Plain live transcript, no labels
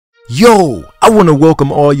Yo, I want to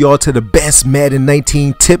welcome all y'all to the best Madden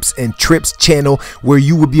 19 tips and trips channel, where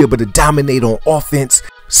you will be able to dominate on offense,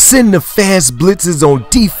 send the fast blitzes on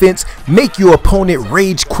defense, make your opponent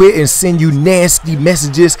rage quit and send you nasty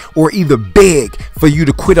messages, or either beg for you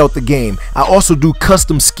to quit out the game. I also do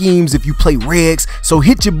custom schemes if you play regs, so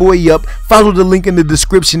hit your boy up, follow the link in the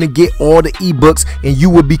description to get all the ebooks, and you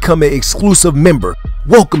will become an exclusive member.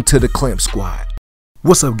 Welcome to the Clamp Squad.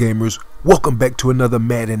 What's up, gamers? Welcome back to another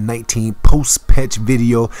Madden 19 post-patch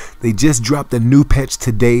video. They just dropped a new patch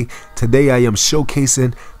today. Today I am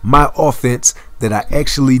showcasing my offense that I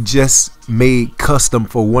actually just made custom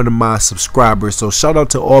for one of my subscribers. So shout out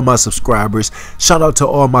to all my subscribers. Shout out to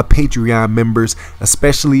all my Patreon members,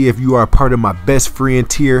 especially if you are part of my best friend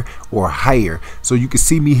tier or higher. So you can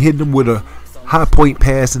see me hitting them with a high point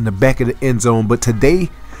pass in the back of the end zone. But today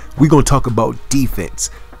we're going to talk about defense.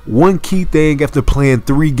 One key thing after playing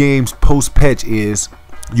 3 games post-patch is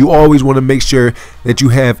you always want to make sure that you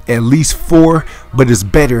have at least 4, but it's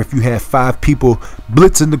better if you have 5 people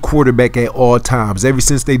blitzing the quarterback at all times. Ever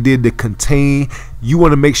since they did the contain, you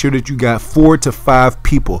want to make sure that you got 4 to 5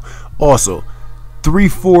 people. Also,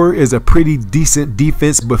 3-4 is a pretty decent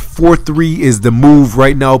defense, but 4-3 is the move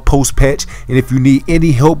right now post-patch. And if you need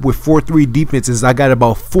any help with 4-3 defenses, I got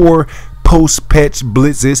about 4 post-patch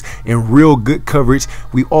blitzes and real good coverage.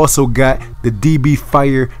 We also got the DB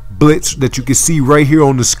Fire blitz that you can see right here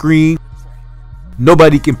on the screen.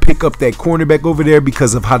 Nobody can pick up that cornerback over there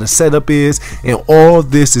because of how the setup is, and all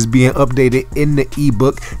this is being updated in the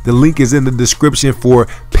ebook. The link is in the description for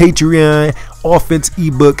Patreon, offense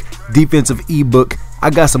ebook, defensive ebook. I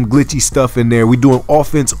got some glitchy stuff in there. We're doing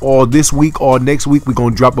offense all this week, all next week. We're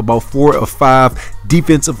going to drop about 4 or 5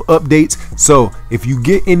 defensive updates. So if you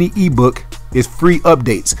get any ebook, it's free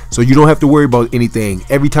updates. So you don't have to worry about anything.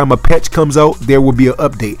 Every time a patch comes out, there will be an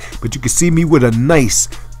update. But you can see me with a nice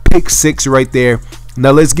pick 6 right there. Now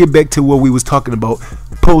let's get back to what we was talking about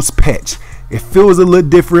post-patch. It feels a little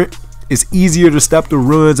different. It's easier to stop the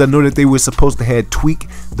runs. I know that they were supposed to have tweaked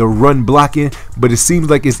the run blocking, but it seems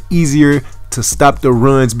like it's easier to stop the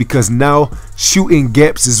runs because now shooting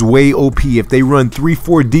gaps is way OP. If they run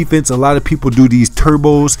 3-4 defense, a lot of people do these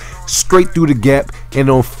turbos straight through the gap, and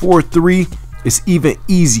on 4-3 it's even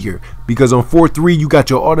easier because on 4-3 you got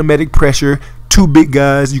your automatic pressure, 2 big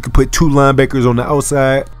guys, you can put 2 linebackers on the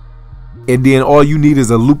outside, and then all you need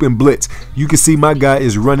is a loop and blitz. You can see my guy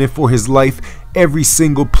is running for his life every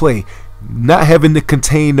single play, not having to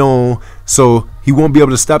contain on, so he won't be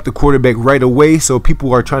able to stop the quarterback right away. So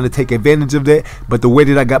people are trying to take advantage of that. But the way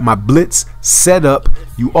that I got my blitz set up,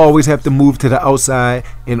 you always have to move to the outside,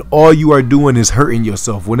 and all you are doing is hurting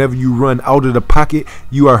yourself. Whenever you run out of the pocket,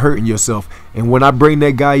 you are hurting yourself. And when I bring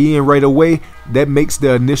that guy in right away, that makes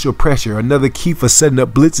the initial pressure. Another key for setting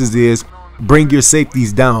up blitzes is bring your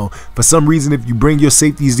safeties down. For some reason, if you bring your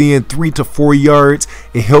safeties in 3 to 4 yards,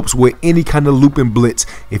 it helps with any kind of loop and blitz.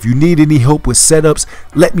 If you need any help with setups,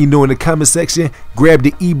 let me know in the comment section. Grab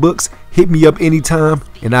the ebooks, hit me up anytime,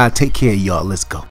 and I'll take care of y'all. Let's go.